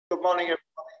good morning, everybody.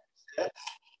 Yeah.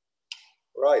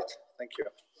 Right, thank you.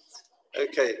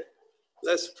 Okay,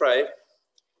 let's pray.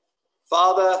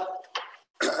 Father,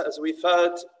 as we've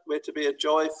heard, we're to be a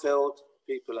joy-filled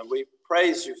people, and we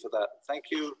praise you for that. Thank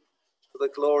you for the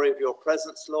glory of your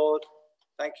presence, Lord.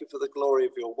 Thank you for the glory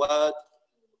of your word.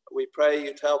 We pray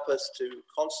you'd help us to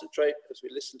concentrate as we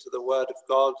listen to the word of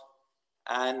God.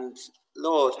 And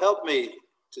Lord, help me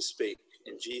to speak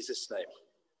in Jesus' name.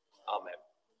 Amen.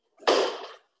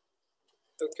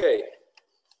 Okay.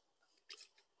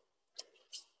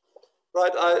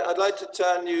 Right, I'd like to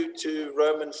turn you to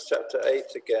Romans chapter 8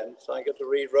 again. So I'm going to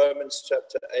read Romans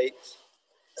chapter 8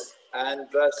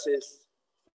 and verses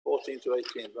 14 to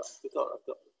 18. But I've got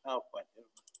the PowerPoint here.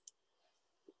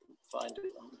 Find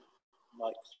it on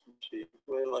my sheet.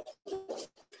 Where do I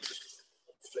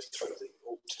flip through the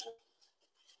alt?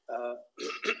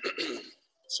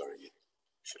 Sorry, you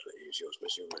should let you use yours,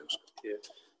 where's your mouse? Yeah.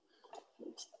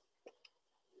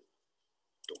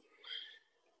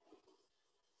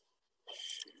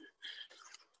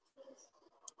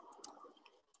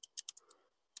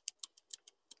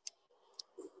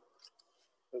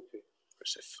 Okay.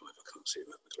 Press F5, I can't see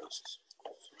without my glasses.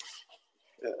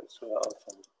 Yeah, that's what I'll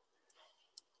find.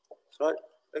 Right,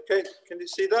 okay, can you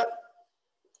see that?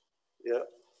 Yeah.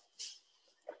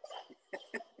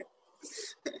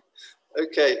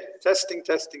 Okay, testing.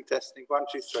 1,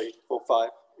 2, 3, 4, 5.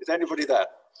 Is anybody there?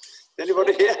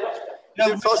 Anybody here? Is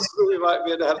it possible we might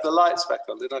be able to have the lights back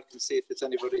on, then I can see if there's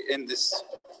anybody in this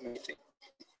meeting?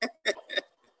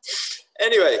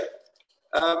 Anyway,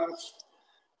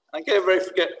 I'm getting very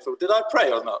forgetful. Did I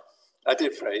pray or not? I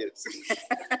did pray, yes.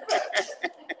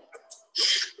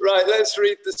 Right, let's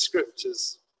read the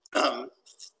scriptures.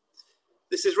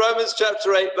 This is Romans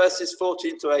chapter 8, verses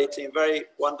 14 to 18, very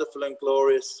wonderful and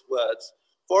glorious words.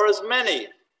 For as many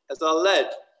as are led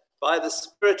by the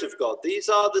Spirit of God, these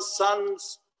are the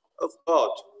sons of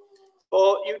God.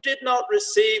 For you did not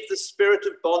receive the spirit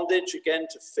of bondage again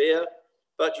to fear,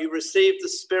 but you received the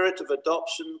spirit of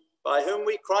adoption, by whom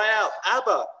we cry out,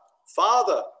 Abba,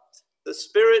 Father. The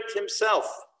Spirit himself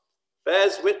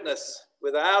bears witness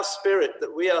with our spirit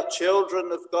that we are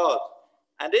children of God.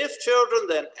 And if children,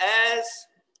 then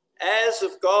heirs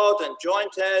of God and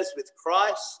joint heirs with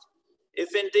Christ,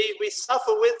 if indeed we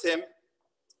suffer with him,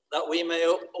 that we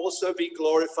may also be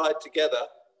glorified together.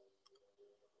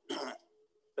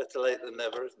 Better late than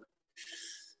never, isn't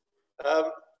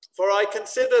it? For I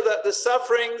consider that the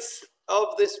sufferings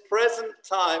of this present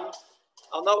time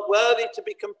are not worthy to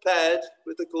be compared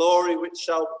with the glory which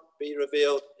shall be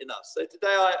revealed in us. So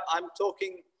today I'm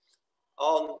talking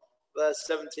on verse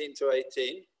 17 to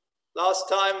 18. Last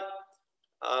time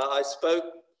I spoke,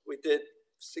 we did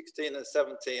 16 and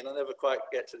 17. I never quite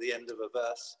get to the end of a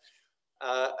verse.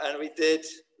 And we did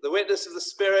the witness of the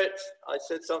Spirit. I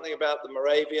said something about the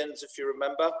Moravians, if you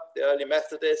remember, the early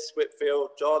Methodists, Whitfield,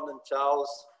 John and Charles,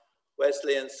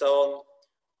 Wesley and so on.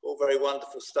 All very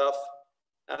wonderful stuff.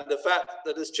 And the fact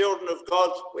that as children of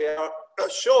God, we are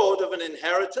assured of an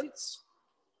inheritance.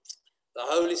 The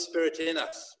Holy Spirit in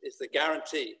us is the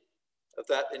guarantee of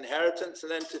that inheritance.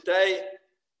 And then today,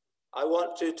 I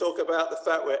want to talk about the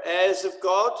fact we're heirs of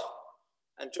God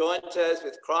and joint heirs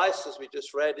with Christ, as we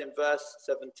just read in verse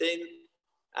 17.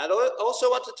 And I also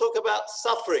want to talk about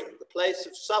suffering, the place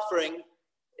of suffering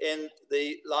in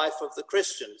the life of the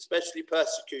Christian, especially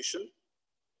persecution.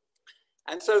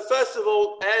 And so, first of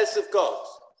all, heirs of God,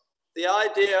 the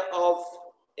idea of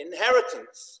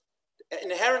inheritance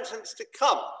to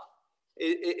come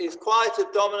is quite a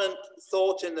dominant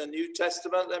thought in the New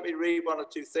Testament. Let me read one or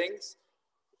two things.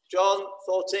 John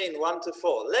 14, 1 to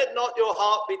 4. Let not your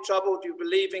heart be troubled. You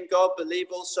believe in God, believe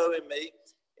also in me.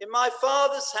 In my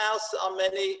Father's house are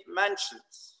many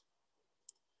mansions.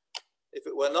 If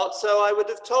it were not so, I would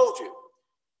have told you.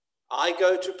 I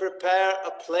go to prepare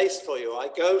a place for you. I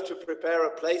go to prepare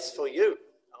a place for you.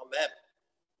 Amen.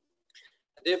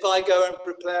 And if I go and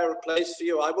prepare a place for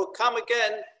you, I will come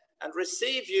again and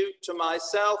receive you to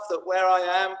myself, that where I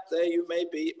am, there you may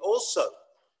be also.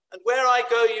 And where I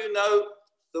go, you know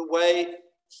the way,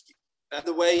 and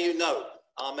the way you know.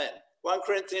 Amen. 1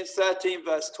 Corinthians 13,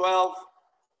 verse 12.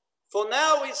 For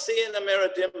now we see in a mirror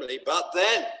dimly, but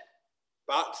then,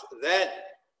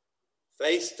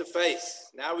 face to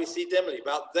face. Now we see dimly,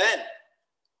 but then,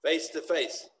 face to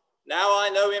face. Now I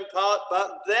know in part,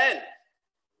 but then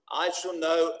I shall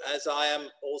know as I am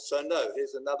also know.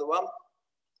 Here's another one.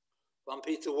 1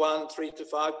 Peter 1, 3 to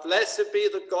 5. Blessed be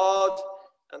the God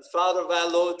and Father of our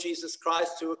Lord Jesus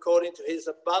Christ, who according to his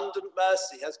abundant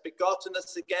mercy has begotten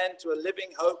us again to a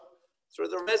living hope through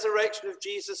the resurrection of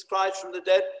Jesus Christ from the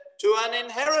dead, to an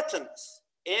inheritance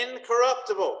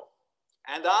incorruptible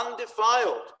and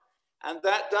undefiled, and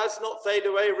that does not fade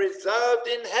away, reserved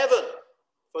in heaven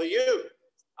for you,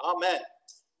 amen,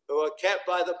 who are kept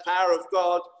by the power of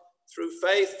God through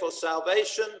faith for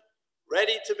salvation,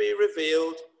 ready to be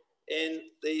revealed in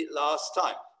the last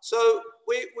time. So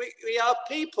we are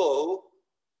people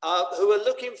who are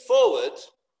looking forward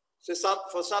to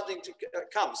for something to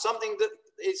come, something that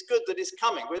is good that is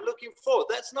coming. We're looking forward.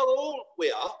 That's not all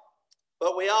we are,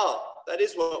 but we are. That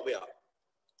is what we are.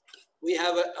 We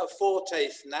have a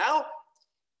foretaste now,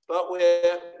 but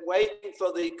we're waiting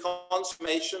for the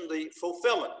consummation, the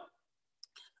fulfillment.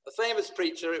 A famous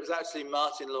preacher, it was actually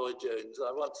Martin Lloyd-Jones,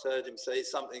 I once heard him say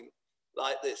something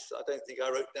like this. I don't think I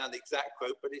wrote down the exact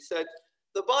quote, but he said,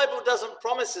 the Bible doesn't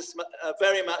promise us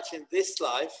very much in this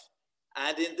life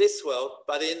and in this world,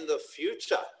 but in the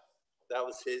future. That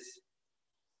was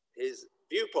his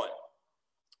viewpoint.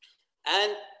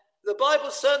 And the Bible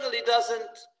certainly doesn't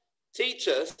teach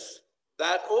us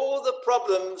that all the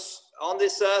problems on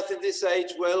this earth in this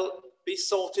age will be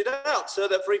sorted out. So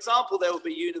that, for example, there will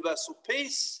be universal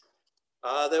peace,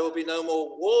 there will be no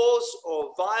more wars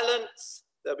or violence,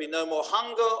 there'll be no more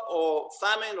hunger or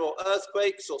famine or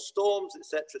earthquakes or storms,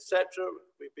 etc., etc.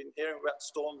 We've been hearing about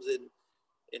storms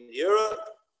in Europe.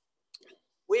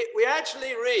 We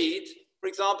actually read, for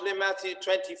example, in Matthew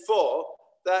 24,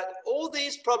 that all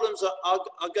these problems are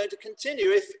going to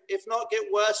continue, if not get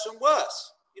worse and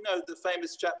worse. You know, the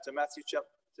famous chapter, Matthew chapter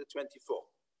 24.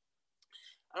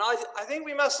 And I think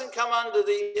we mustn't come under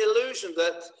the illusion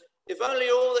that if only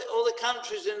all the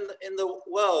countries in the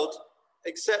world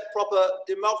accept proper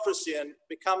democracy and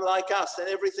become like us, then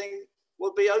everything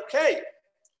will be okay.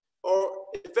 Or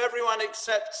if everyone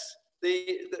accepts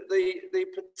the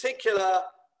particular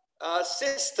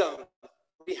system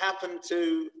we happen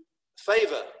to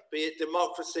favor, be it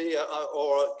democracy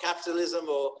or capitalism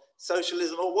or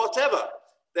socialism or whatever,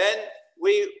 then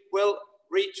we will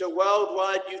reach a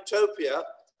worldwide utopia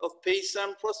of peace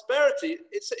and prosperity.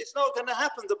 It's not going to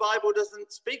happen. The Bible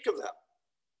doesn't speak of that.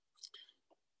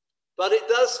 But it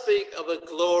does speak of a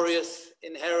glorious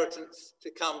inheritance to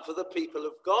come for the people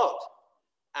of God.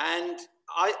 And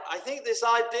I think this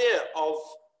idea of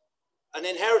an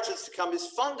inheritance to come is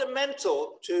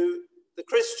fundamental to the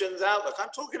Christian's outlook. I'm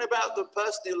talking about the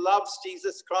person who loves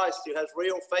Jesus Christ, who has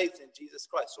real faith in Jesus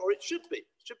Christ, or it should be. It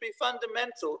should be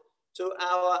fundamental to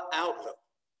our outlook.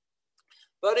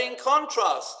 But in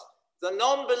contrast, the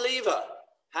non-believer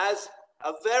has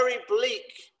a very bleak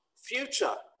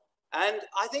future. And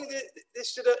I think that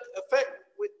this should affect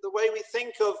with the way we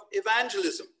think of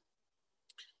evangelism.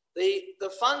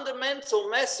 The fundamental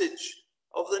message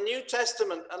of the New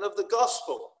Testament and of the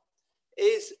gospel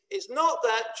is not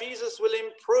that Jesus will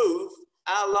improve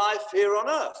our life here on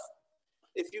earth.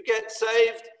 If you get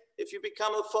saved, if you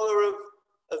become a follower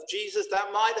of Jesus,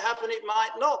 that might happen, it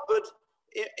might not. But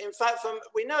in fact,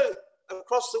 we know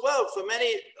across the world, for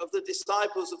many of the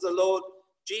disciples of the Lord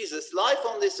Jesus, life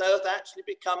on this earth actually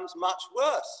becomes much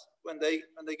worse when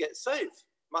they get saved,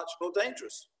 much more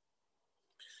dangerous.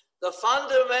 The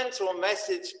fundamental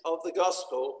message of the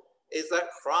gospel is that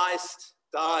Christ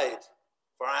died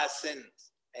for our sins.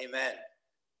 Amen.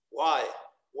 Why?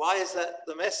 Why is that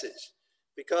the message?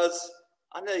 Because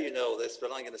I know you know all this,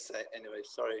 but I'm going to say it anyway.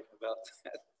 Sorry about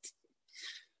that.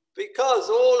 Because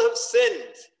all have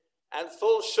sinned and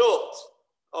fall short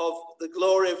of the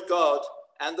glory of God,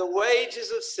 and the wages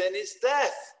of sin is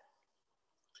death.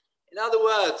 In other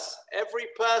words, every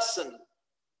person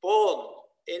born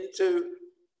into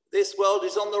this world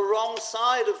is on the wrong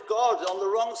side of God, on the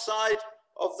wrong side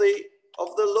of the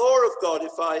law of God,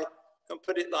 if I can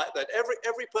put it like that.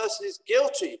 Every person is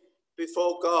guilty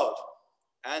before God.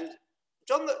 And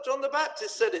John the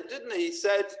Baptist said it, didn't he? He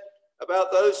said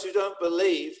about those who don't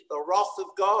believe, the wrath of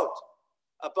God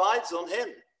abides on him.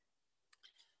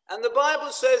 And the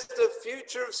Bible says the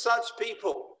future of such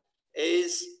people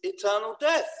is eternal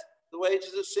death. The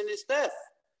wages of sin is death.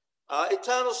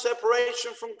 Eternal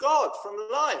separation from God, from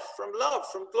life, from love,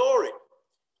 from glory.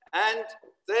 And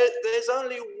there's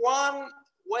only one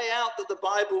way out that the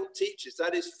Bible teaches,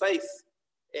 that is faith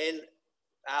in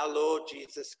our Lord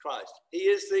Jesus Christ. He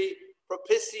is the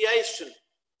propitiation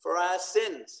for our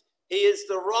sins. He is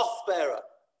the wrath bearer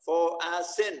for our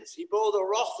sins. He bore the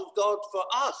wrath of God for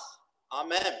us.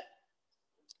 Amen.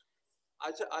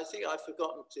 I think I've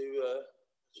forgotten to,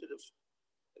 should have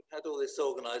had all this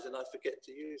organized and I forget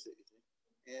to use it.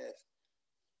 Yes.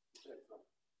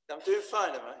 I'm doing fine,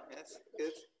 am I? Yes,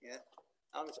 good. Yeah.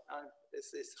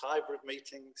 This hybrid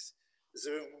meetings,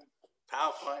 Zoom,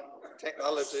 PowerPoint,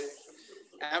 technology,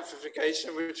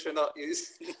 amplification, which we're not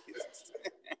using.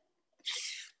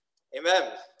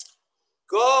 Amen.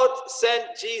 God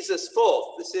sent Jesus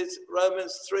forth, this is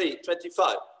Romans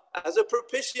 3:25, as a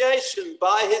propitiation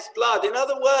by his blood. In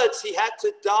other words, he had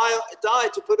to die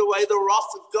to put away the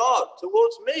wrath of God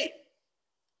towards me.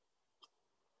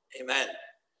 Amen.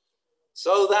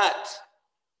 So that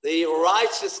the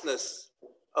righteousness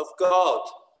of God,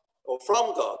 or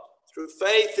from God, through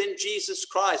faith in Jesus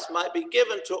Christ, might be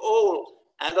given to all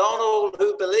and on all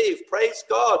who believe. Praise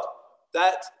God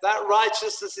that that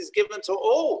righteousness is given to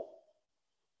all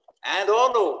and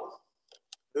on all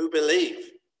who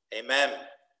believe. Amen.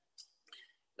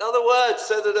 In other words,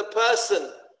 so that a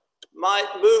person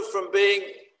might move from being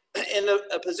in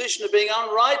a position of being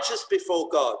unrighteous before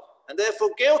God, and therefore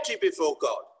guilty before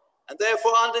God, and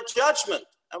therefore under judgment,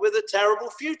 and with a terrible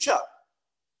future,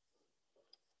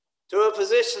 to a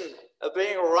position of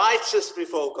being righteous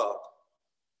before God,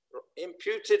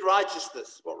 imputed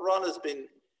righteousness, what Ron has been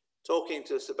talking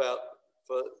to us about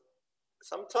for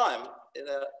some time in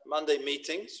Monday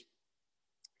meetings,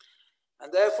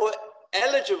 and therefore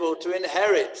eligible to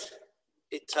inherit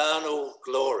eternal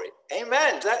glory.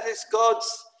 Amen. That is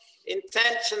God's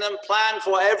intention and plan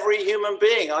for every human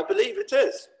being. I believe it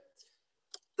is.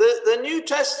 The New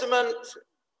Testament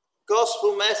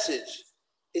gospel message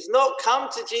is not come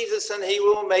to Jesus and he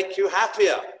will make you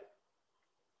happier.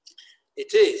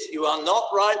 It is, you are not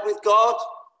right with God,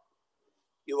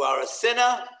 you are a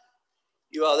sinner,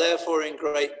 you are therefore in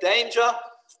great danger,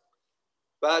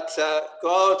 but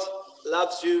God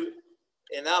loves you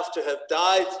enough to have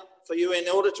died for you in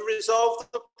order to resolve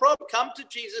the problem. Come to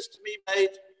Jesus to be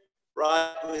made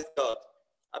right with God.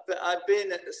 I've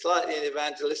been slightly in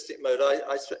evangelistic mode.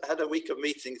 I had a week of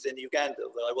meetings in Uganda,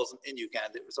 although I wasn't in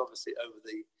Uganda. It was obviously over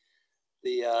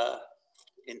the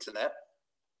internet.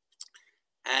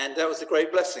 And that was a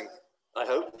great blessing, I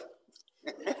hope.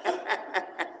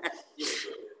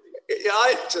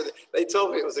 Yeah, they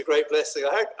told me it was a great blessing.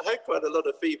 I had quite a lot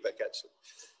of feedback, actually.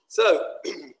 So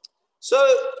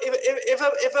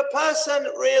if a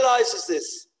person realizes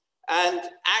this and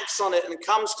acts on it and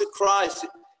comes to Christ,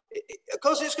 of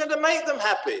course it's going to make them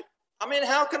happy. I mean,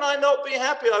 how can I not be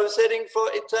happy? I was heading for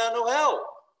eternal hell.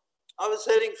 I was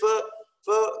heading for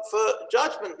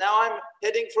judgment. Now I'm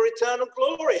heading for eternal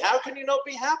glory. How can you not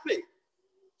be happy?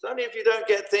 It's only if you don't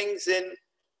get things in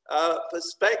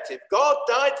perspective. God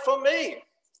died for me.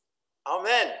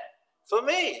 Amen. For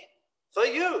me, for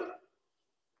you,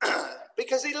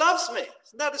 because he loves me.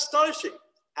 Isn't that astonishing?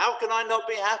 How can I not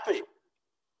be happy?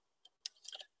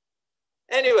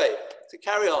 Anyway, to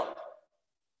carry on.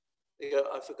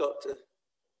 I forgot to.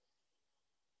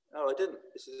 No, I didn't.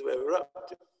 This is where we're up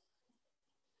to.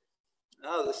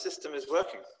 Oh, the system is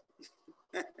working.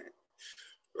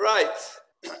 Right.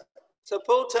 So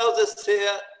Paul tells us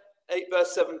here, 8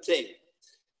 verse 17,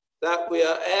 that we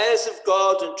are heirs of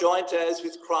God and joint heirs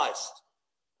with Christ.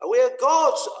 And we are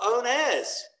God's own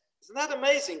heirs. Isn't that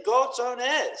amazing? God's own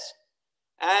heirs.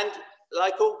 And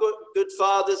like all good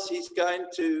fathers, he's going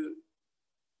to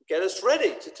get us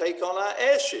ready to take on our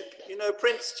heirship. You know,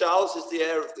 Prince Charles is the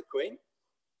heir of the Queen.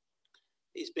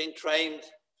 He's been trained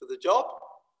for the job.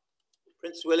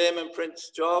 Prince William and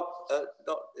Prince George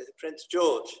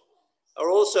are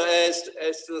also heirs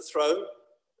to the throne.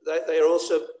 They are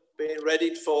also being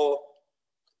readied for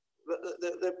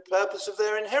the purpose of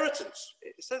their inheritance.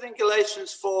 It says in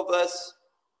Galatians 4 verse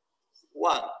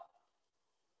 1.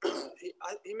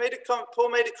 Paul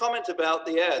made a comment about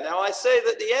the heir. Now I say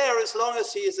that the heir, as long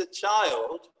as he is a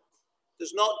child,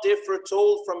 does not differ at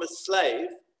all from a slave,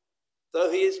 though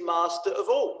he is master of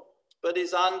all, but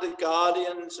is under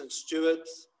guardians and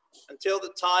stewards until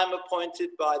the time appointed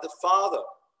by the father.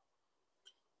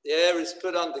 The heir is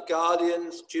put under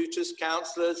guardians, tutors,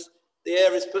 counselors. The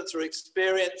heir is put through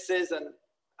experiences, and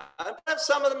perhaps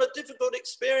some of them are difficult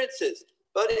experiences,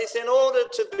 but it's in order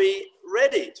to be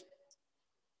readied.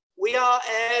 We are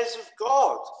heirs of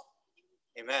God.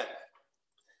 Amen.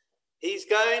 He's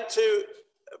going to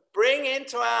bring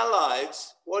into our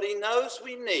lives what he knows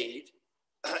we need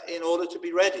in order to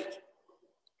be readied.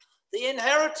 The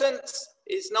inheritance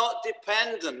is not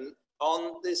dependent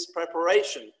on this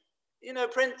preparation. You know,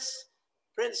 Prince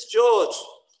George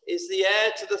is the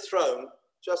heir to the throne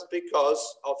just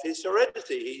because of his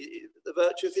heredity, the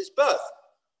virtue of his birth.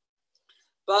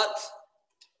 But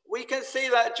we can see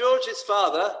that George's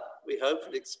father, we hope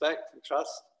and expect and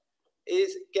trust,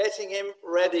 is getting him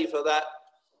ready for that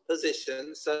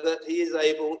position so that he is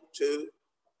able to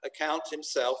account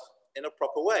himself in a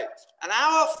proper way. And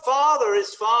our Father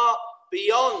is far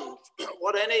beyond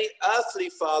what any earthly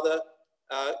father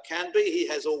can be. He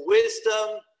has all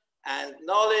wisdom and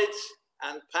knowledge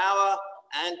and power,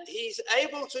 and he's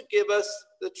able to give us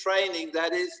the training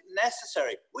that is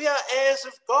necessary. We are heirs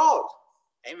of God.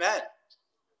 Amen.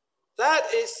 That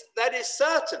is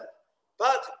certain.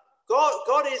 But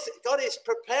God is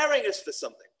preparing us for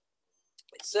something.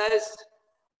 It says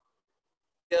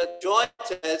we are joint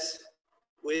heirs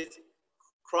with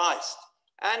Christ.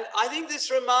 And I think this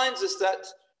reminds us that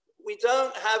we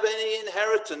don't have any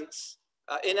inheritance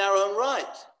in our own right.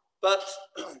 But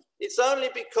it's only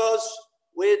because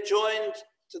we're joined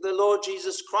to the Lord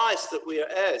Jesus Christ that we are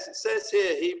heirs. It says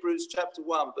here, Hebrews chapter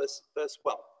 1, verse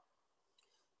 1.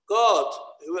 God,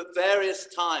 who at various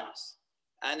times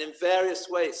and in various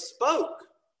ways spoke,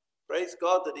 praise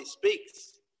God that he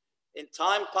speaks, in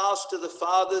time past to the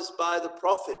fathers by the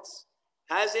prophets,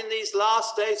 has in these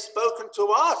last days spoken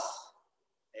to us,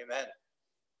 amen,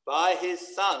 by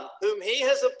his Son, whom he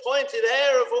has appointed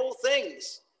heir of all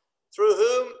things, through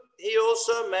whom he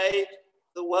also made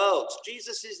the world.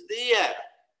 Jesus is the heir.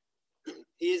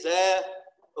 He is heir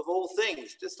of all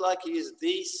things, just like he is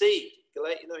the seed,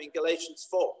 in Galatians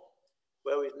 4,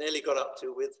 where we've nearly got up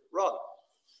to with Ron.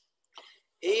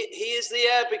 He is the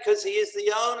heir because he is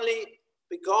the only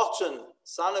begotten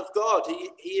Son of God.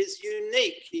 He is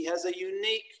unique. He has a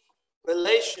unique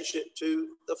relationship to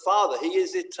the Father. He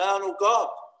is eternal God.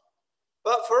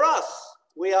 But for us,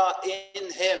 we are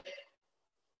in him.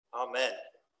 Amen.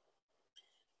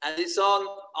 And it's on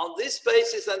this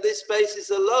basis and this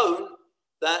basis alone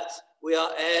that we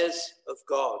are heirs of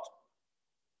God.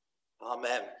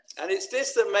 Amen. And it's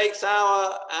this that makes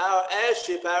our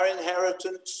heirship, our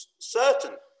inheritance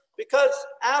certain. Because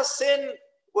our sin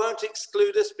won't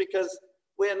exclude us because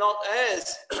we're not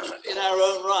heirs in our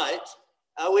own right.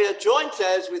 We are joint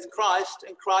heirs with Christ,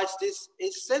 and Christ is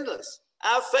sinless.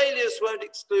 Our failures won't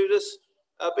exclude us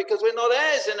because we're not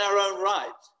heirs in our own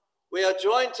right. We are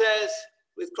joint heirs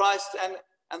with Christ,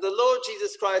 and the Lord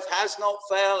Jesus Christ has not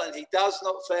failed, and he does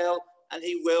not fail, and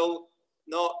he will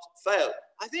not fail.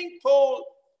 I think Paul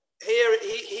here,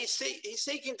 he's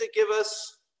seeking to give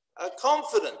us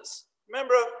confidence.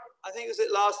 Remember, I think it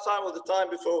was last time or the time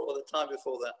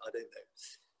before that, I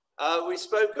don't know. We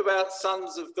spoke about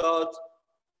sons of God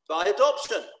by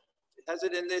adoption. It has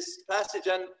it in this passage,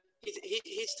 and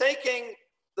he's taking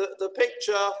the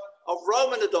picture of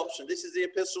Roman adoption. This is the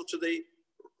epistle to the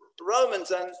Romans,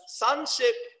 and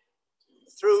sonship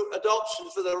through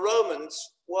adoption for the Romans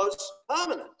was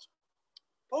permanent.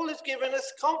 Paul is giving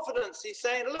us confidence. He's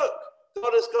saying, look,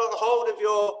 God has got hold of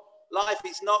your life.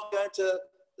 He's not going to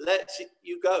let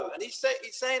you go. And he's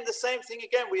saying the same thing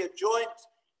again. We are joint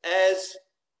heirs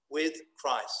with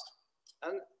Christ.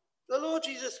 And the Lord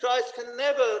Jesus Christ can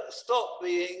never stop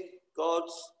being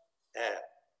God's heir.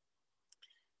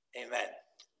 Amen.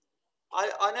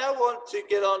 I now want to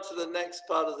get on to the next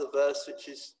part of the verse, which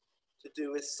is to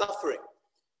do with suffering.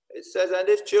 It says, and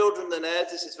if children then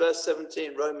heirs, this is verse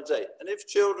 17, Romans 8. And if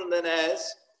children then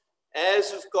heirs,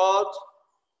 heirs of God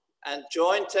and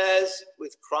joint heirs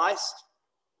with Christ,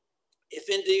 if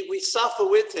indeed we suffer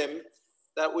with him,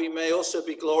 that we may also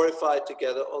be glorified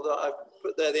together, although I've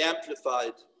put there the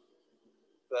amplified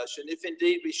version. If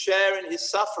indeed we share in his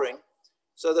suffering,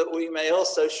 so that we may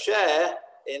also share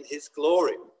in his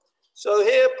glory. So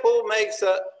here Paul makes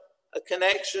a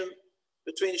connection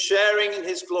between sharing in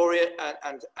his glory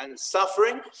and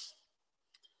suffering.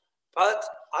 But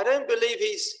I don't believe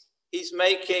he's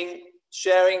making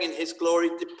sharing in his glory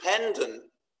dependent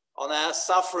on our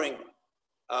suffering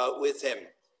with him.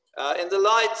 In the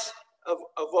light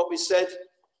of what we said,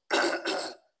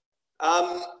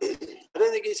 I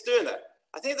don't think he's doing that.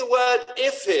 I think the word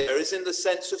if here is in the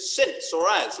sense of since or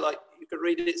as, like you could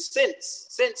read it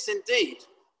since indeed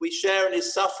we share in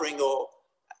his suffering, or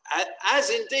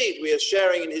as indeed we are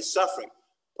sharing in his suffering.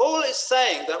 Paul is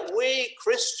saying that we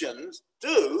Christians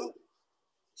do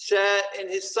share in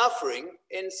his suffering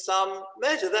in some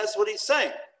measure. That's what he's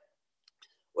saying.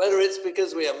 Whether it's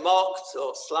because we are mocked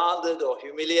or slandered or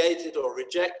humiliated or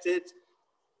rejected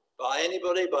by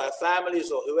anybody, by our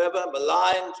families or whoever,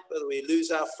 maligned, whether we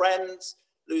lose our friends,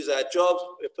 lose our jobs,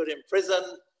 we're put in prison,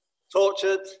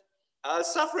 tortured.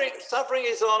 Suffering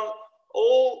is on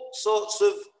all sorts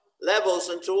of levels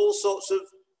and to all sorts of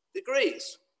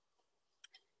degrees.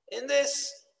 In this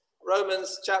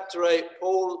Romans chapter 8,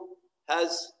 Paul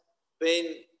has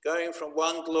been going from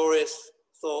one glorious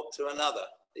thought to another.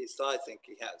 At least I think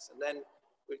he has. And then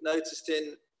we've noticed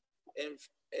in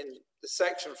the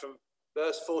section from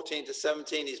verse 14 to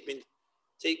 17, he's been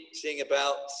teaching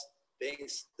about being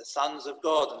the sons of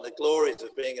God and the glories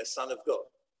of being a son of God.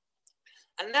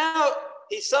 And now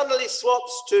he suddenly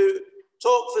swaps to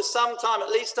talk for some time, at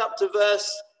least up to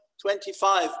verse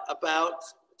 25,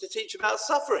 to teach about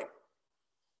suffering.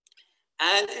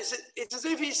 And it's as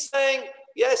if he's saying,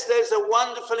 yes, there's a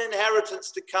wonderful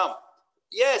inheritance to come.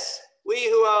 Yes, we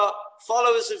who are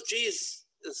followers of Jesus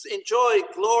enjoy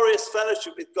glorious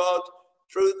fellowship with God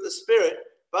through the Spirit.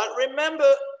 But remember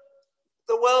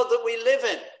the world that we live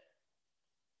in.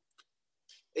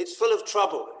 It's full of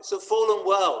trouble. It's a fallen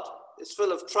world. It's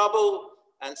full of trouble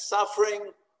and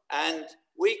suffering, and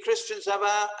we Christians have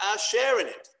our share in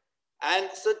it. And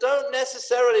so don't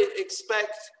necessarily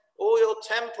expect all your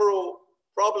temporal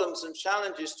problems and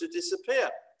challenges to disappear.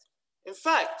 In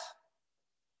fact,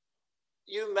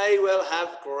 you may well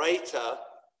have greater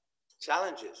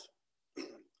challenges.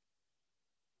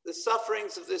 The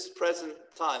sufferings of this present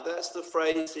time, that's the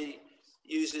phrase he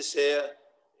uses here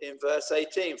in verse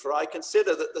 18. For I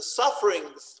consider that the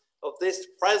sufferings of this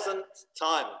present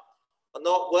time are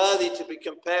not worthy to be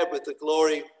compared with the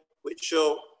glory which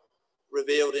shall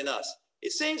revealed in us.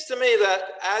 It seems to me that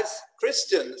as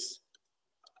Christians,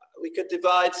 we could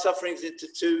divide sufferings into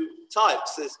two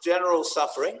types. There's general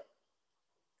suffering,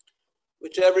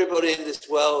 which everybody in this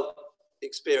world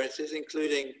experiences,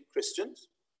 including Christians.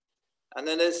 And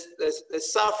then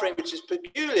there's suffering which is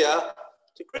peculiar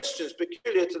to Christians,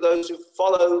 peculiar to those who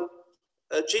follow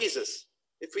Jesus.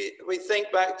 If we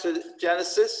think back to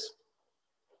Genesis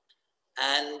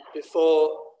and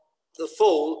before the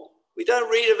fall, we don't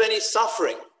read of any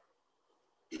suffering.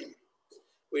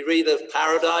 We read of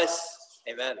paradise,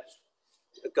 amen,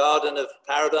 the Garden of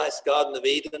Paradise, Garden of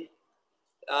Eden.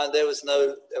 And there was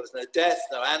no death,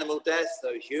 no animal death,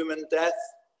 no human death.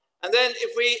 And then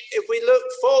if we look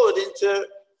forward into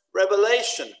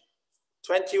Revelation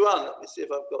 21, let me see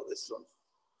if I've got this one.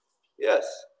 Yes.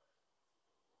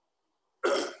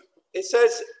 It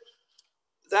says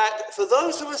that for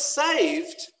those who are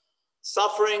saved,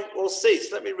 suffering will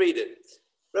cease. Let me read it.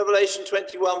 Revelation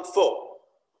 21:4.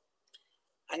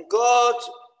 And God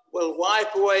will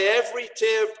wipe away every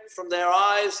tear from their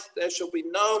eyes. There shall be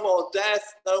no more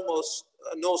death,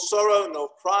 nor sorrow, nor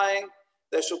crying.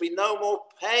 There shall be no more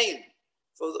pain,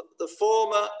 for the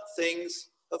former things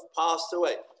have passed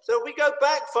away. So if we go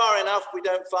back far enough, we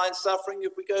don't find suffering.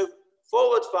 If we go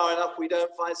forward far enough, we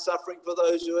don't find suffering for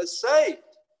those who are saved.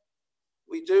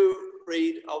 We do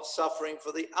read of suffering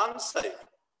for the unsaved.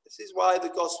 This is why the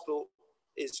gospel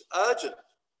is urgent.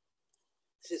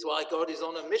 This is why God is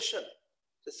on a mission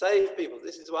to save people.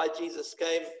 This is why Jesus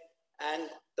came and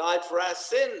died for our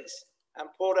sins and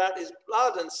poured out his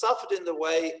blood and suffered in the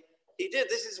way he did.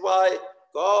 This is why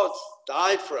God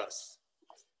died for us.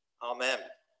 Amen.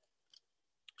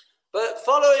 But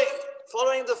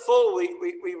following the fall,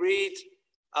 we read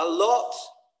a lot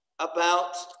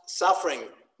about suffering.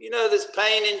 You know, there's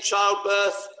pain in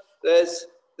childbirth.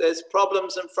 There's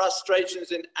problems and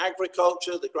frustrations in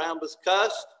agriculture. The ground was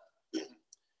cursed.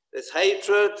 There's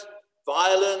hatred,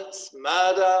 violence,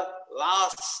 murder,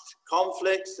 lust,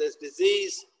 conflicts. There's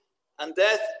disease and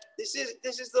death. This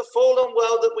is the fallen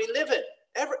world that we live in.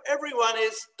 Everyone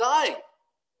is dying.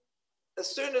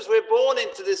 As soon as we're born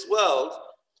into this world,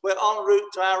 we're en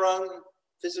route to our own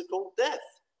physical death.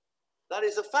 That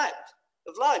is a fact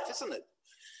of life, isn't it?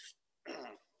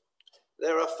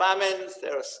 There are famines,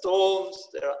 there are storms,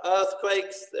 there are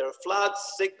earthquakes, there are floods,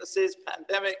 sicknesses,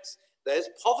 pandemics, there's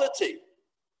poverty.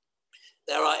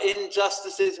 There are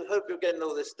injustices. I hope you're getting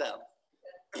all this down.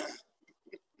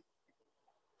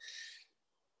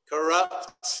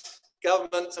 Corrupt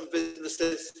governments and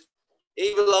businesses,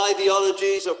 evil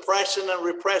ideologies, oppression and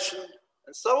repression,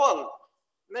 and so on.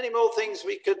 Many more things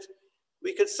we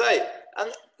could say.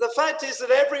 And the fact is that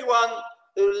everyone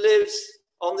who lives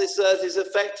on this earth is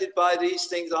affected by these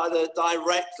things either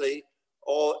directly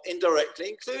or indirectly,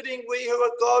 including we who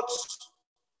are God's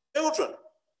children.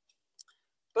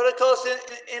 But of course,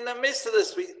 in the midst of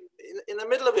this, in the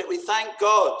middle of it, we thank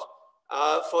God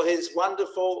for his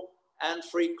wonderful and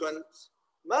frequent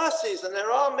mercies. And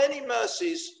there are many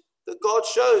mercies that God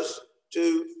shows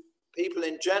to people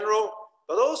in general,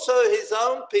 but also his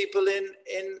own people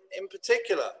in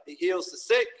particular. He heals the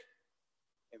sick.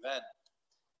 Amen.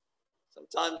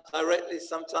 Sometimes directly,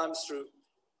 sometimes through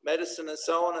medicine and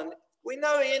so on. And we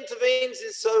know he intervenes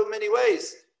in so many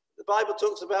ways. The Bible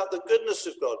talks about the goodness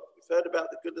of God. We've heard about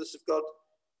the goodness of God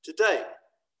today.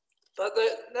 But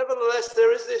nevertheless,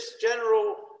 there is this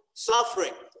general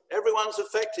suffering. Everyone's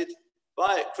affected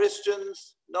by it.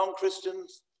 Christians,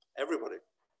 non-Christians, everybody.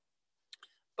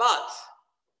 But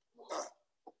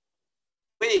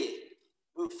we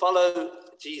who follow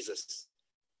Jesus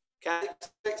can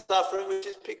expect suffering which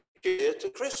is peculiar to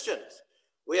Christians.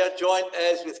 We are joint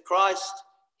heirs with Christ.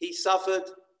 He suffered.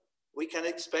 We can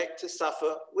expect to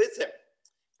suffer with him.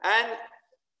 And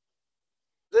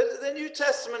the New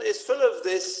Testament is full of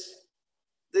this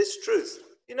truth.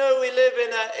 You know, we live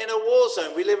in a war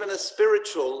zone. We live in a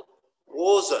spiritual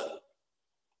war zone.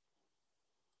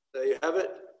 There you have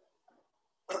it.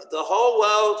 The whole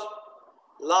world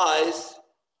lies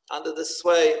under the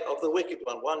sway of the wicked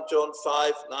one. 1 John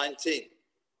 5:19.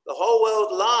 The whole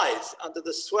world lies under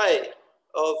the sway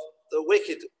of the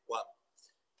wicked one.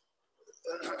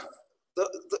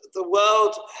 The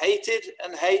world hated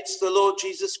and hates the Lord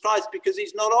Jesus Christ because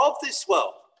he's not of this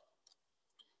world.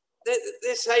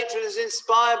 This hatred is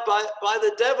inspired by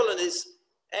the devil and his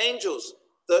angels.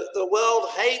 The world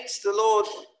hates the Lord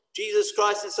Jesus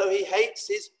Christ, and so he hates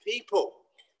his people.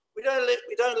 We don't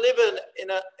live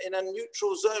in a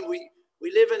neutral zone. We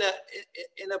live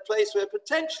in a place where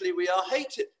potentially we are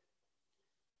hated.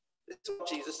 This is what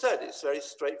Jesus said. It's very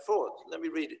straightforward. Let me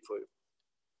read it for you.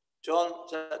 John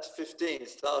chapter 15,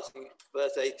 starting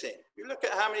verse 18. You look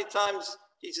at how many times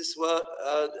Jesus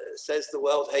says the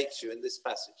world hates you in this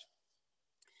passage.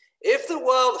 If the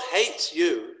world hates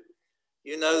you,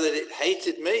 you know that it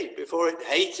hated me before it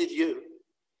hated you.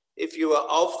 If you are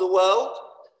of the world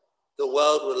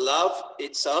will love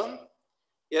its own.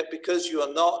 Yet because you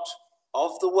are not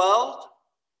of the world,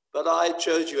 but I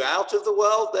chose you out of the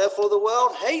world, therefore the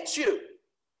world hates you.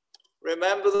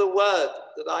 Remember the word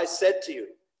that I said to you.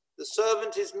 The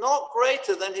servant is not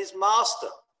greater than his master.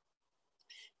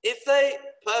 If they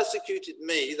persecuted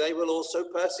me, they will also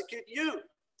persecute you.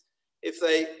 If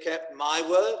they kept my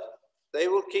word, they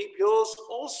will keep yours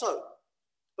also.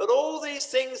 But all these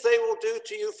things they will do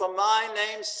to you for my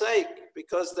name's sake,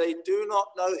 because they do not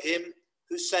know him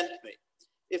who sent me.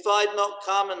 If I had not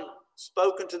come and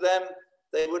spoken to them,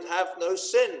 they would have no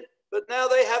sin. But now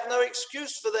they have no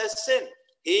excuse for their sin.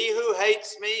 He who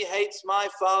hates me hates my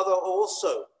Father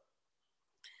also.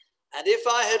 And if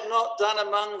I had not done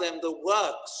among them the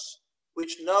works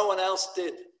which no one else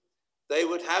did, they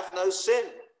would have no sin.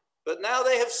 But now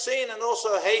they have seen and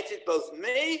also hated both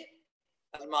me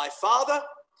and my Father.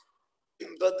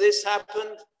 But this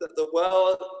happened that the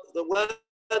word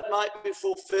might be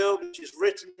fulfilled, which is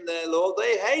written in their law.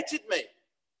 They hated me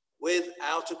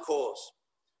without a cause.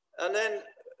 And then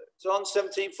John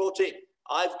 17:14.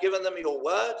 I've given them your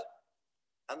word,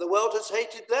 and the world has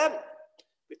hated them,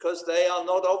 because they are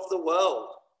not of the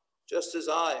world, just as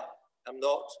I am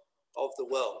not of the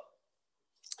world.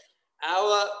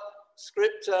 Our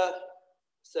scripture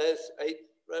says,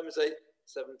 Romans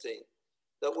 8:17,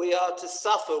 that we are to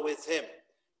suffer with him.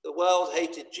 The world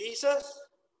hated Jesus,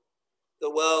 the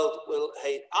world will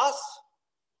hate us,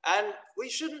 and we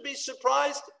shouldn't be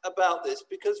surprised about this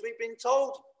because we've been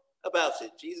told about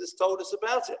it. Jesus told us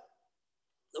about it.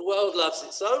 The world loves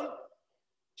its own.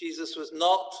 Jesus was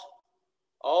not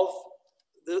of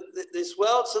this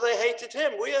world, so they hated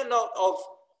him. We are not of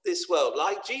this world.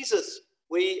 Like Jesus,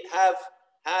 we have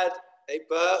had a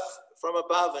birth from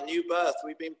above, a new birth.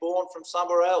 We've been born from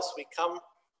somewhere else. We come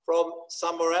from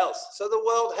somewhere else. So the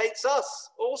world hates us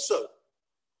also.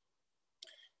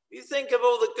 You think of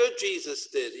all the good Jesus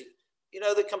did.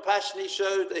 The compassion he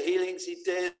showed, the healings he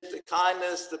did, the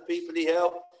kindness, the people he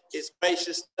helped, his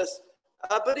graciousness.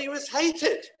 But he was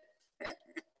hated.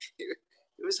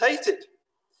 He was hated.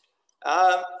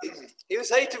 He was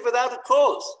hated without a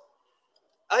cause.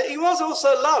 He was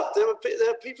also loved. There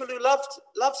were people who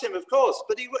loved him, of course,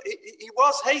 but he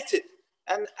was hated.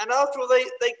 And after all,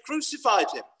 they crucified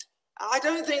him. I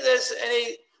don't think there's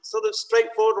any sort of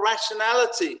straightforward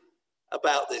rationality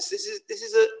about this. This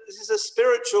is a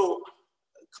spiritual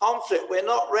conflict. We're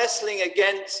not wrestling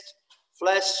against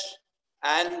flesh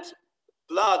and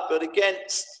blood, but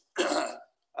against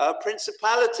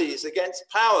principalities, against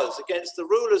powers, against the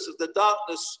rulers of the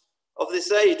darkness of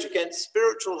this age, against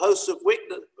spiritual hosts of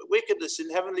wickedness in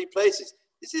heavenly places.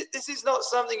 This is not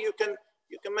something you can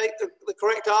make the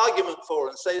correct argument for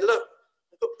and say, look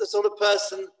the sort of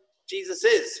person Jesus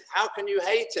is. How can you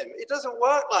hate him? It doesn't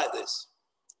work like this.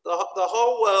 The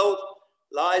whole world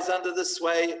lies under the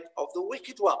sway of the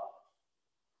wicked one.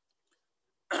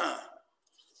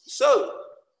 So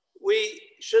we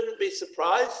shouldn't be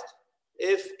surprised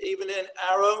if even in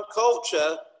our own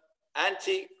culture,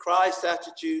 anti-Christ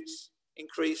attitudes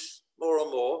increase more and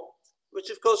more, which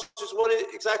of course is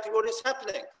exactly what is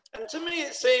happening. And to me,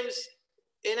 it seems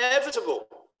inevitable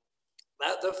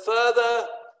that the further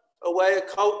away a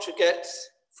culture gets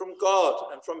from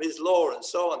God and from his law and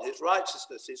so on, his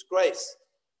righteousness, his grace,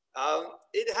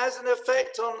 it has an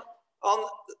effect on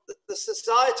the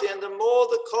society, and the more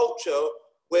the culture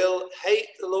will hate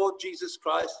the Lord Jesus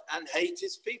Christ and hate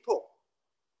his people.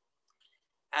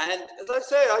 And as I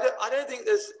say, I don't think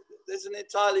there's an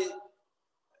entirely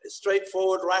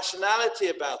straightforward rationality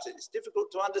about it. It's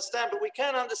difficult to understand, but we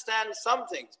can understand some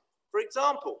things. For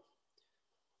example,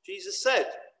 Jesus said,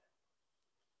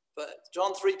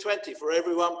 John 3:20, for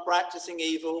everyone practicing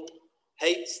evil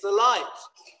hates the light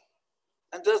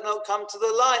and does not come to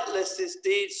the light lest his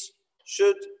deeds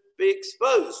should be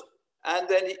exposed. And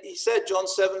then he said, John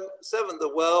 7:7,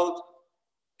 the world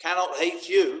cannot hate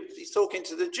you. He's talking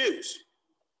to the Jews,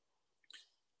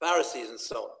 Pharisees and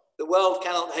so on. The world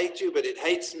cannot hate you, but it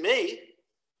hates me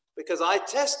because I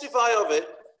testify of it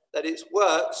that its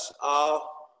works are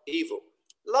evil.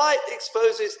 Light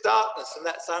exposes darkness, and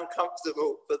that's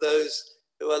uncomfortable for those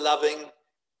who are loving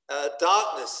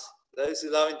darkness. Those who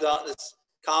are loving darkness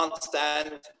can't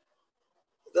stand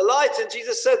the light. And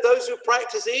Jesus said, those who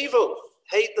practice evil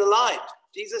hate the light.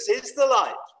 Jesus is the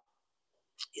light.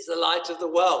 He's the light of the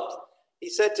world. He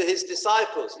said to his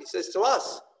disciples, he says to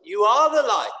us, you are the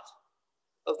light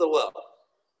of the world.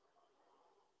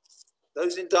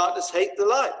 Those in darkness hate the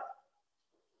light.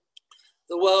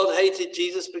 The world hated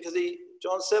Jesus because he,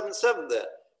 John 7:7 there,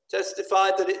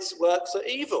 testified that its works are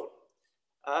evil.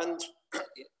 And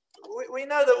we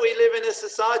know that we live in a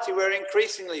society where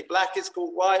increasingly black is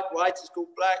called white, white is called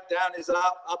black, down is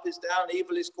up is down,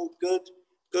 evil is called good,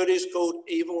 good is called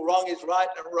evil, wrong is right,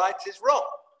 and right is wrong.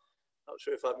 Not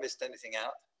sure if I've missed anything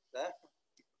out there.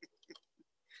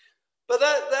 But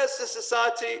that's the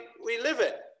society we live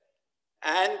in.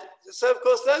 And so, of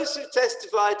course, those who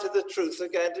testify to the truth are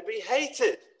going to be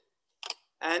hated.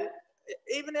 And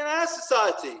even in our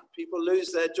society, people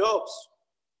lose their jobs,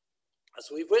 as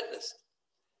we've witnessed.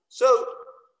 So,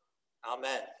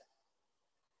 amen.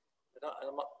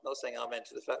 I'm not saying amen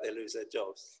to the fact they lose their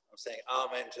jobs. I'm saying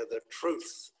amen to the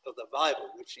truth of the Bible,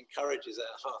 which encourages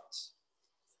our hearts.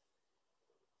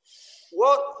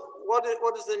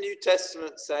 What does the New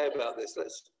Testament say about this?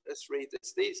 Let's read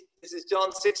this. This is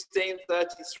John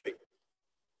 16:33.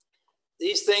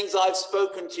 These things I've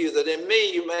spoken to you, that in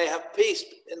me you may have peace.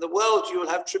 In the world you will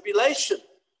have tribulation,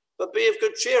 but be of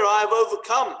good cheer. I have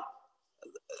overcome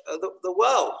the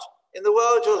world. In the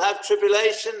world you'll have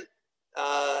tribulation,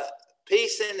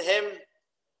 peace in him,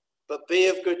 but be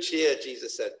of good cheer,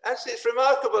 Jesus said. Actually, it's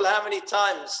remarkable how many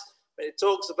times when it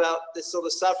talks about this sort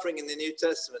of suffering in the New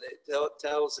Testament, it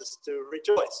tells us to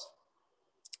rejoice.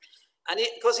 And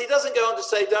because he doesn't go on to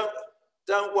say,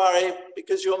 don't worry,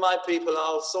 because you're my people,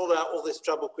 I'll sort out all this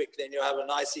trouble quickly and you'll have a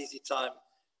nice, easy time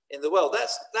in the world.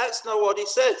 That's not what he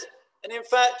says. And in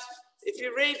fact, if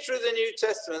you read through the New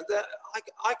Testament,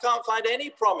 I can't find any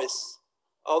promise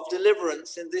of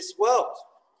deliverance in this world.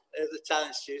 There's a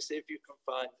challenge to you, see if you can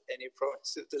find any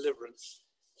promise of deliverance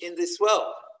in this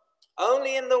world.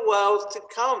 Only in the world to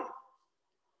come.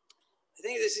 I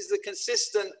think this is the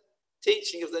consistent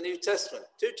teaching of the New Testament.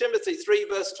 2 Timothy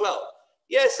 3:12.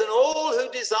 Yes, and all who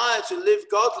desire to live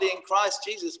godly in Christ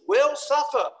Jesus will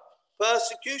suffer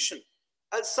persecution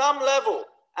at some level,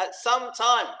 at some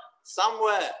time,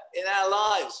 somewhere in our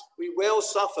lives. We will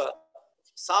suffer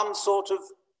some sort of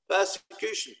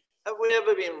persecution. Have we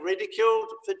ever been ridiculed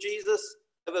for Jesus?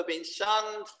 Ever been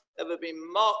shunned? Ever been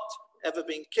mocked? Ever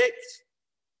been kicked?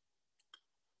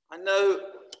 I know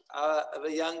of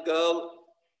a young girl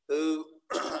who,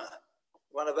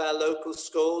 one of our local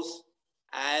schools,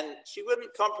 and she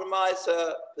wouldn't compromise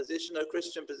her position, her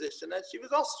Christian position, and she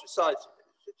was ostracized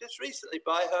just recently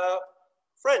by her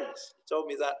friends. She told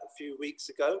me that a few weeks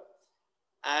ago,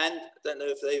 and I don't know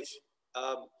if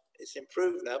it's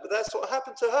improved now, but that's what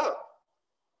happened to her.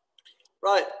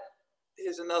 Right,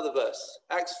 here's another verse,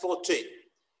 Acts 14.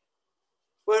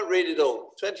 Won't read it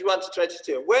all, 21 to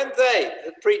 22. When they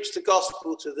had preached the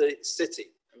gospel to the city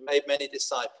and made many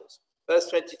disciples, verse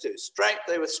 22,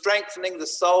 they were strengthening the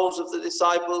souls of the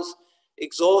disciples,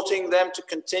 exhorting them to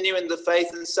continue in the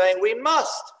faith and saying, we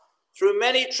must, through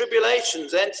many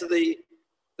tribulations, enter the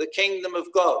kingdom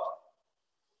of God.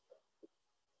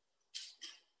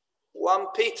 1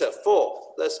 Peter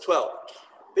 4, verse 12.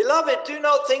 Beloved, do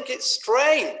not think it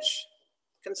strange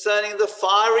concerning the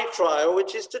fiery trial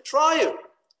which is to try you,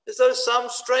 as though some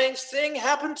strange thing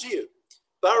happened to you,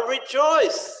 but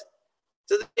rejoice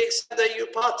to the extent that you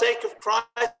partake of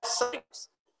Christ's sufferings.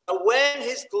 And when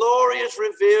his glory is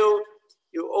revealed,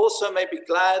 you also may be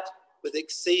glad with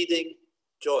exceeding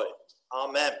joy.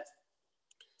 Amen.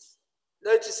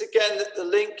 Notice again that the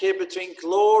link here between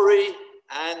glory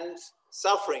and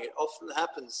suffering, it often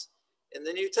happens in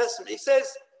the New Testament. He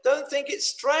says, don't think it's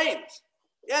strange.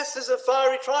 Yes, there's a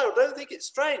fiery trial. Don't think it's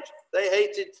strange. They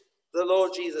hated the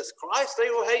Lord Jesus Christ. They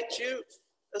will hate you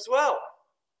as well.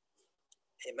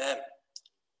 Amen.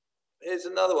 Here's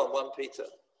another one, 1 Peter.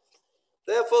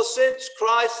 Therefore, since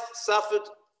Christ suffered,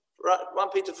 1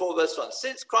 Peter 4 verse 1,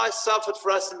 since Christ suffered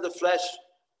for us in the flesh,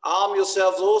 arm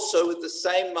yourselves also with the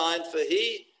same mind, for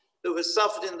he who has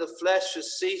suffered in the flesh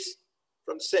has ceased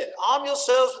from sin. Arm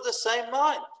yourselves with the same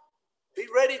mind. Be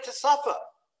ready to suffer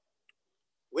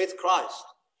with Christ.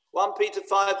 1 Peter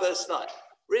 5 verse 9.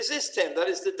 Resist him, that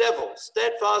is the devil,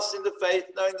 steadfast in the faith,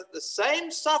 knowing that the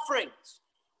same sufferings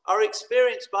are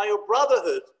experienced by your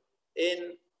brotherhood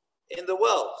in the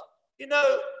world. You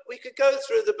know, we could go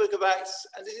through the book of Acts,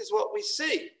 and this is what we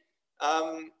see.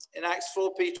 In Acts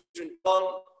 4, Peter and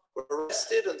John were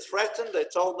arrested and threatened. They're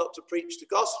told not to preach the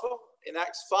gospel. In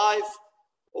Acts 5,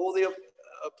 all the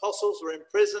apostles were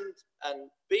imprisoned and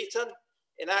beaten.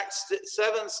 In Acts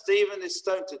 7, Stephen is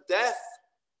stoned to death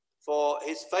for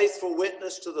his faithful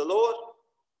witness to the Lord.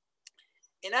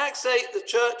 In Acts 8, the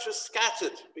church was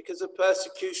scattered because of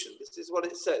persecution. This is what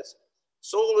it says.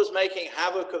 Saul was making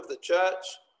havoc of the church.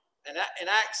 And in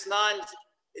Acts 9,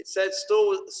 it says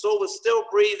Saul was still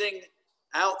breathing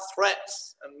out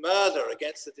threats and murder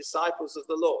against the disciples of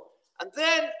the Lord. And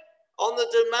then on the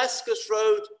Damascus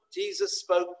road, Jesus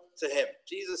spoke to him.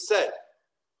 Jesus said,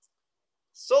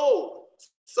 Saul,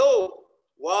 Saul,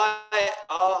 why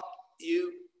are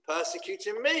you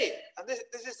persecuting me? And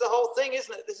this is the whole thing,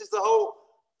 isn't it? This is the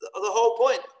whole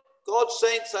point. God's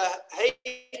saints are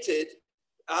hated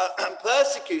and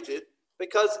persecuted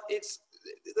because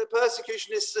the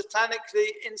persecution is satanically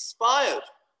inspired,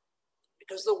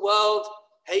 because the world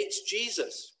hates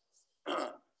Jesus.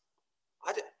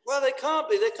 Well, they can't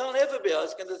be. They can't ever be. I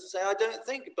was going to say, I don't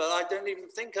think, but I don't even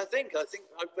think I think. I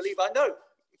believe I know.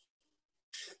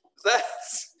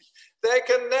 There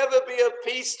can never be a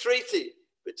peace treaty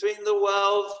between the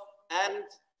world and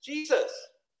Jesus.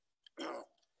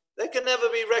 There can never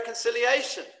be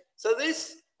reconciliation. So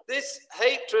this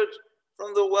hatred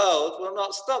from the world will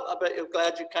not stop. I bet you're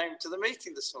glad you came to the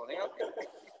meeting this morning, aren't you?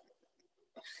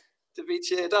 To be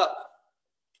cheered up.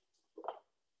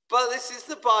 But this is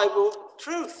the Bible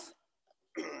truth.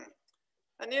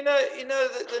 And you know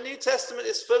the New Testament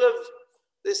is full of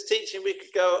this teaching. We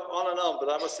could go on and on,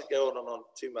 but I mustn't go on and on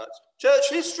too much. Church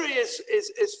history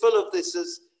is full of this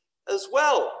as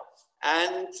well,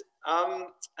 and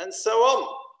so on.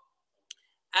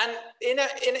 And in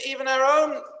even our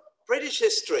own British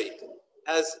history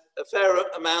has a fair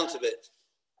amount of it.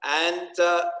 And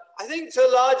I think to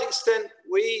a large extent,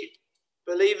 we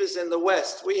believers in the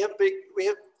West, we've been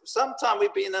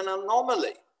an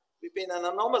anomaly. We've been an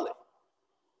anomaly.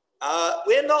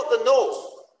 We're not the norm.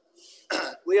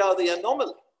 We are the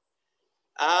anomaly.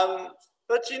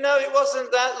 But you know, it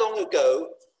wasn't that long ago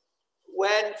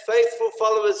when faithful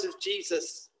followers of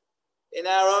Jesus in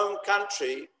our own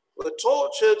country were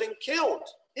tortured and killed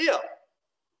here.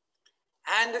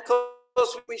 And of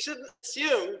course, we shouldn't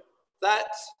assume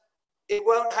that it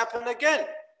won't happen again.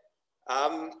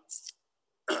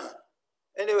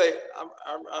 Anyway,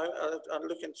 I'm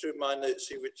looking through my notes,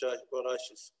 see what I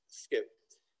should skip.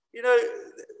 You know,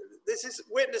 this is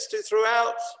witnessed to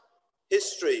throughout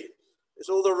history. There's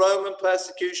all the Roman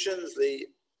persecutions, the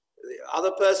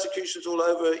other persecutions all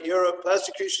over Europe,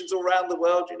 persecutions all around the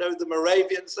world. You know, the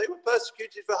Moravians, they were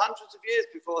persecuted for hundreds of years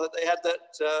before they had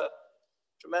that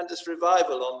tremendous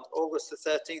revival on August the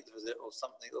 13th, was it, or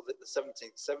something, or the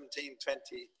 17th,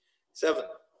 1727.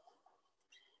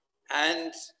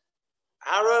 And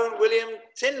our own William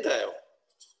Tyndale,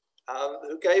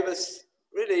 who gave us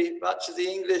really much of the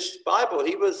English Bible,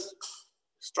 he was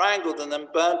strangled and then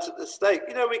burnt at the stake.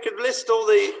 You know, we could list all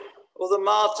the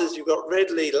martyrs. You've got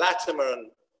Ridley, Latimer,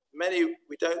 and many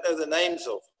we don't know the names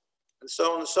of, and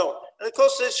so on and so on. And of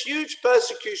course, there's huge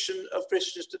persecution of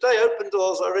Christians today. Open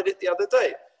Doors, I read it the other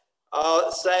day,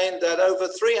 are saying that over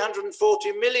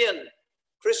 340 million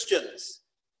Christians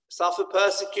suffer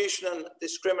persecution and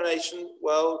discrimination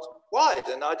worldwide.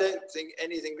 And I don't think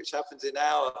anything which happens in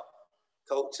our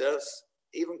cultures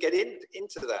even get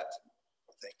into that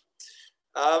thing.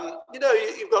 You know,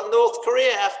 you've got North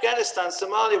Korea, Afghanistan,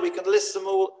 Somalia, we can list them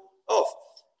all off.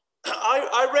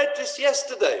 I read this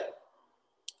yesterday.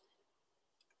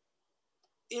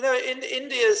 You know,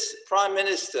 India's prime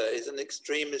minister is an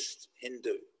extremist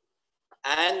Hindu.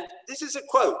 And this is a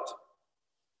quote.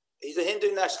 He's a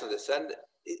Hindu nationalist. And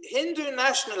Hindu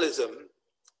nationalism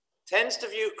tends to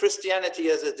view Christianity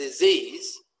as a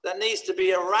disease that needs to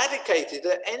be eradicated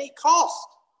at any cost.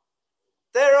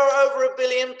 There are over 1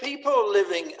 billion people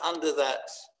living under that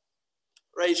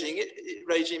regime.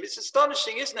 It's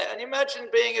astonishing, isn't it? And imagine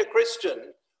being a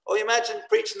Christian, or imagine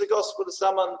preaching the gospel to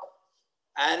someone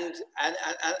and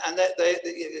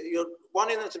you're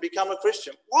wanting them to become a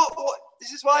Christian. What?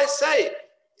 This is why I say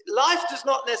life does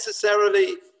not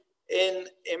necessarily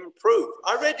improve.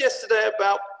 I read yesterday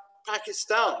about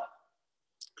Pakistan.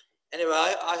 Anyway,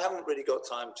 I haven't really got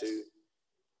time to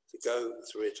go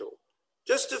through it all.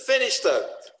 Just to finish though,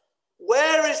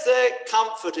 where is there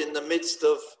comfort in the midst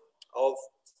of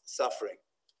suffering?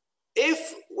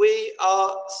 If we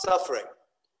are suffering,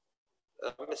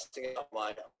 I'm missing out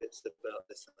my bits about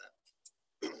this and that.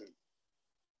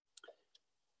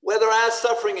 Whether our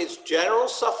suffering is general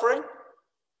suffering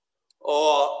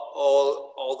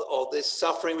or this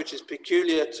suffering which is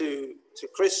peculiar to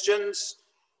Christians,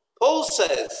 Paul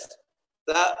says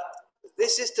that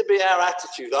this is to be our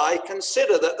attitude. I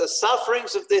consider that the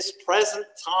sufferings of this present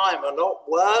time are not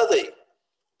worthy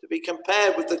to be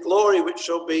compared with the glory which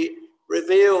shall be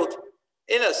revealed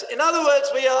in us. In other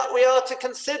words, we are to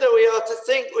consider, we are to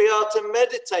think, we are to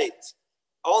meditate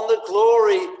on the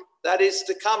glory that is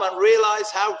to come and realize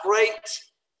how great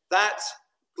that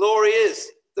glory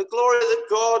is. The glory that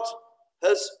God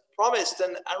has promised,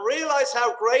 and realize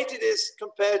how great it is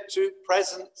compared to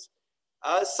present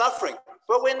suffering.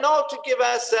 But we're not to give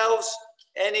ourselves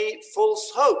any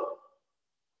false hope.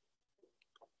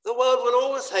 The world will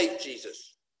always hate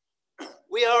Jesus.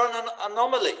 We are an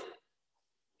anomaly,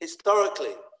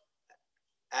 historically,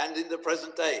 and in the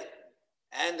present day,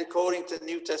 and according to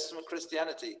New Testament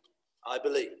Christianity, I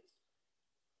believe.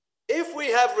 If we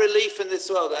have relief in this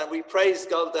world, and we praise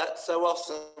God that so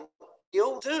often we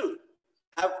all do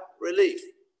have relief,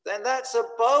 then that's a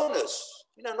bonus,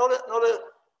 not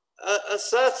a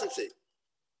certainty.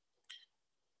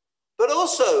 But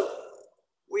also,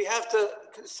 we have to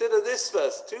consider this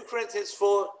verse, 2 Corinthians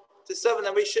 4-7,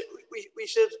 and we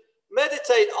should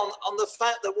meditate on the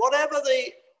fact that whatever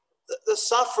the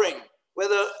suffering,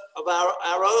 whether of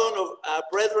our own or our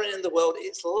brethren in the world,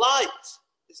 it's light.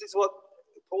 This is what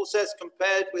Paul says,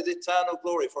 compared with eternal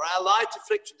glory. For our light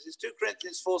affliction, this is 2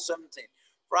 Corinthians 4:17.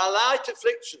 For our light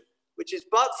affliction, which is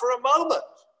but for a moment,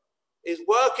 is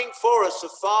working for us a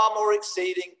far more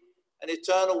exceeding and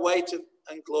eternal weight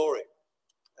and glory.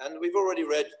 And we've already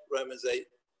read Romans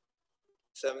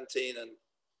 8:17 and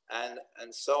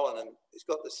so on. And it's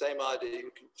got the same idea.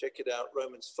 You can check it out.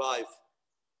 Romans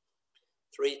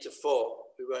 5:3-4.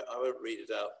 I won't read it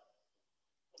out.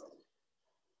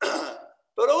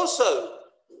 But also,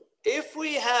 if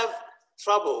we have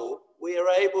trouble, we are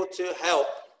able to help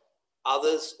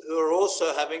others who are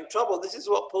also having trouble. This is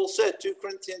what Paul said, 2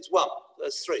 Corinthians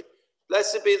 1:3.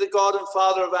 Blessed be the God and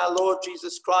Father of our Lord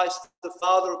Jesus Christ, the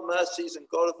Father of mercies and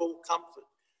God of all comfort,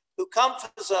 who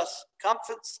comforts us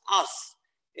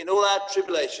in all our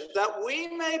tribulation, that we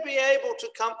may be able to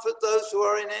comfort those who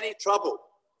are in any trouble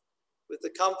with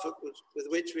the comfort with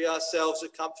which we ourselves are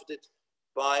comforted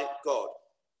by God.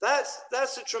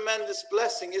 That's a tremendous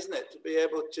blessing, isn't it? To be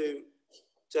able to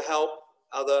help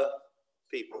other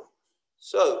people.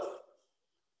 So,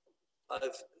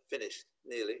 I've finished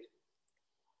nearly.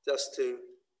 Just to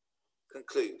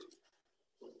conclude,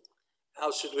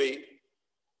 how should we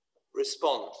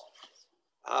respond?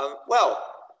 Well,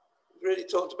 we really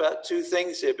talked about two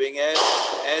things here, being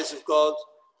heirs of God.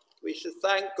 We should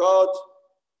thank God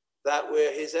that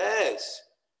we're his heirs,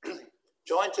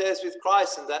 joint heirs with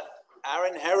Christ, and that our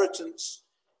inheritance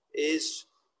is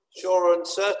sure and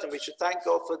certain. We should thank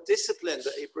God for discipline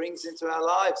that he brings into our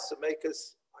lives to make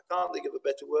us, I can't think of a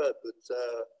better word, but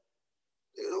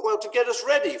to get us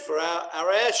ready for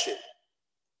our heirship.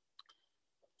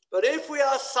 But if we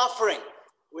are suffering,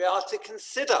 we are to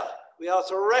consider, we are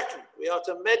to reckon, we are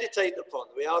to meditate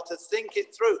upon, we are to think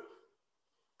it through,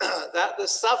 that the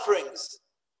sufferings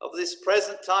of this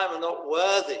present time are not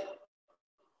worthy to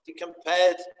be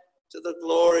compared to the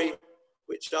glory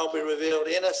which shall be revealed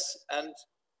in us and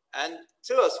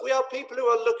to us. We are people who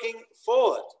are looking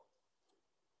forward.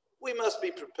 We must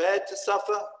be prepared to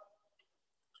suffer.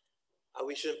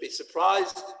 We shouldn't be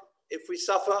surprised if we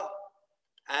suffer.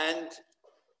 And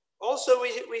also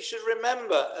we should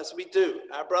remember, as we do,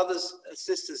 our brothers and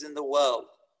sisters in the world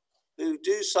who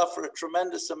do suffer a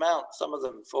tremendous amount, some of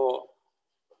them for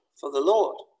the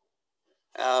Lord,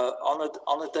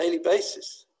 on a daily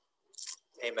basis.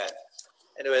 Amen.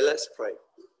 Anyway, let's pray.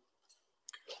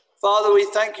 Father, we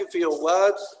thank you for your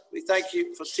word. We thank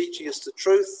you for teaching us the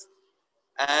truth.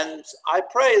 And I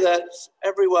pray that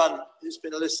everyone who's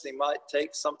been listening might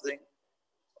take something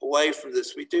away from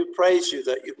this. We do praise you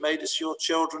that you've made us your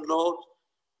children, Lord.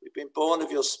 We've been born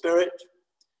of your Spirit.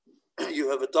 You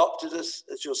have adopted us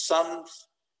as your sons.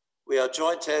 We are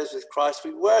joint heirs with Christ.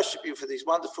 We worship you for these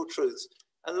wonderful truths.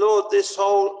 And Lord, this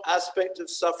whole aspect of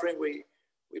suffering, we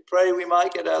pray we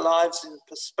might get our lives in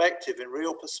perspective, in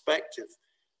real perspective.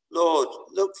 Lord,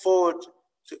 look forward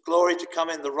to glory to come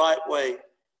in the right way,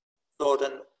 Lord,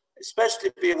 and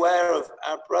especially be aware of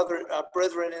our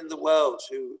brethren in the world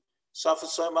who suffer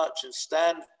so much, and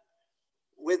stand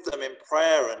with them in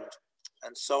prayer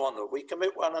and so on, Lord. We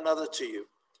commit one another to you.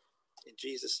 In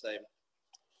Jesus' name,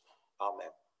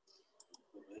 Amen.